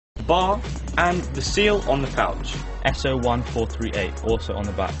bar and the seal on the pouch. SO1438, also on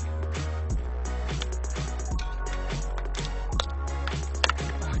the back.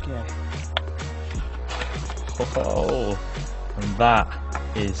 Okay. Oh, and that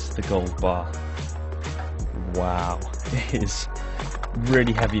is the gold bar. Wow, it is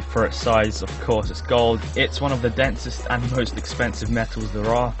really heavy for its size. Of course, it's gold. It's one of the densest and most expensive metals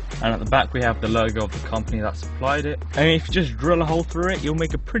there are. And at the back we have the logo of the company that supplied it. And if you just drill a hole through it, you'll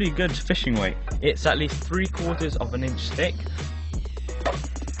make a pretty good fishing weight. It's at least 3/4 of an inch thick,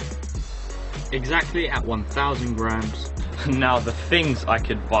 exactly at 1,000 grams. Now the things I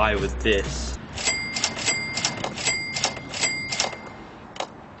could buy with this.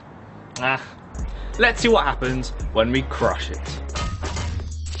 Let's see what happens when we crush it.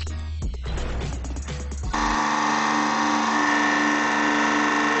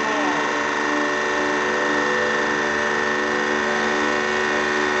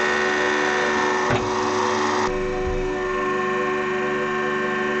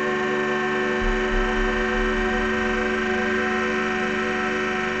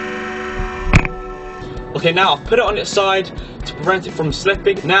 Okay, now I've put it on its side to prevent it from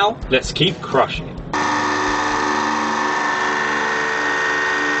slipping. Now, let's keep crushing it.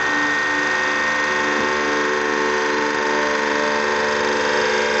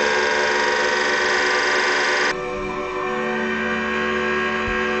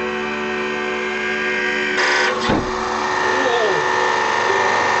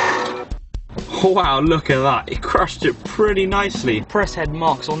 Wow, look at that. It crushed it pretty nicely. Press head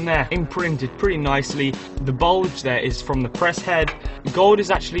marks on there, imprinted pretty nicely. The bulge there is from the press head. Gold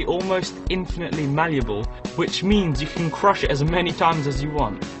is actually almost infinitely malleable, which means you can crush it as many times as you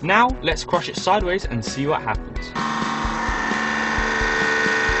want. Now, let's crush it sideways and see what happens.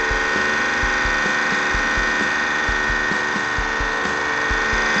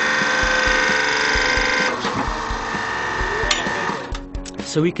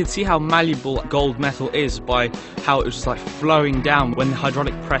 So we could see how malleable gold metal is by how it was just like flowing down when the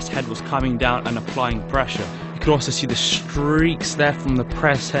hydraulic press head was coming down and applying pressure. You could also see the streaks there from the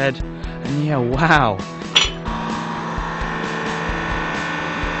press head, and yeah, wow.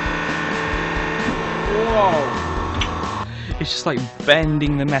 Whoa! It's just like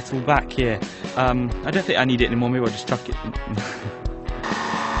bending the metal back here. I don't think I need it anymore, maybe I'll just chuck it.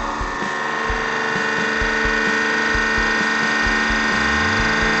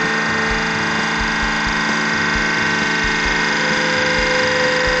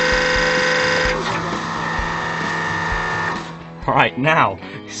 Right, now,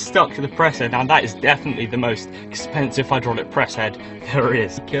 stuck to the press head. Now that is definitely the most expensive hydraulic press head there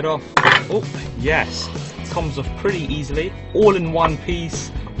is. Get it off. Oh, yes. It comes off pretty easily. All in one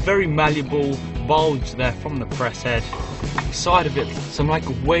piece. Very malleable bulge there from the press head. Side of it, some like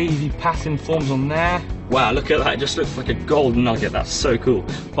wavy pattern forms on there. Wow, look at that. It just looks like a gold nugget. That's so cool.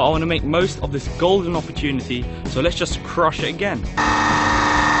 But I want to make most of this golden opportunity, so let's just crush it again.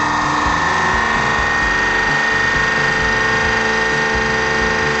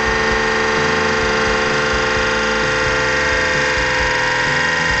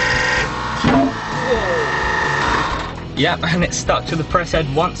 Yep, and it's stuck to the press head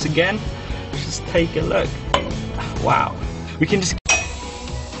once again. Just take a look. Wow. We can just...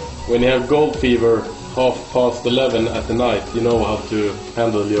 When you have gold fever 11:30 at the night, you know how to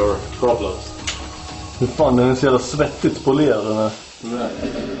handle your problems. Hur fan, den är så jävla svettigt polerad. Nej.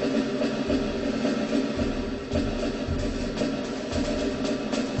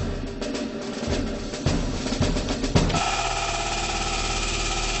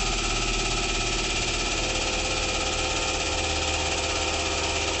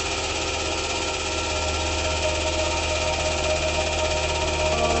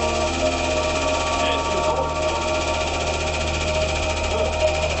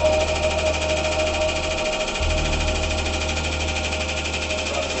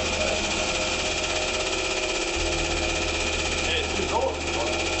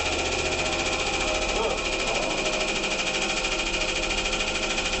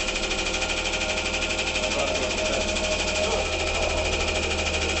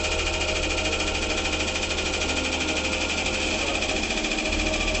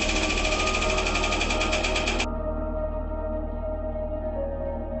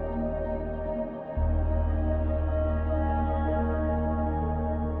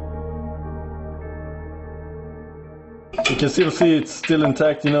 You can still see it's still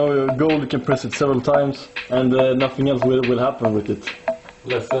intact, you know, gold, you can press it several times and nothing else will happen with it.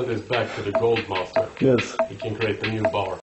 Let's send this back to the gold master. Yes. He can create a new bar.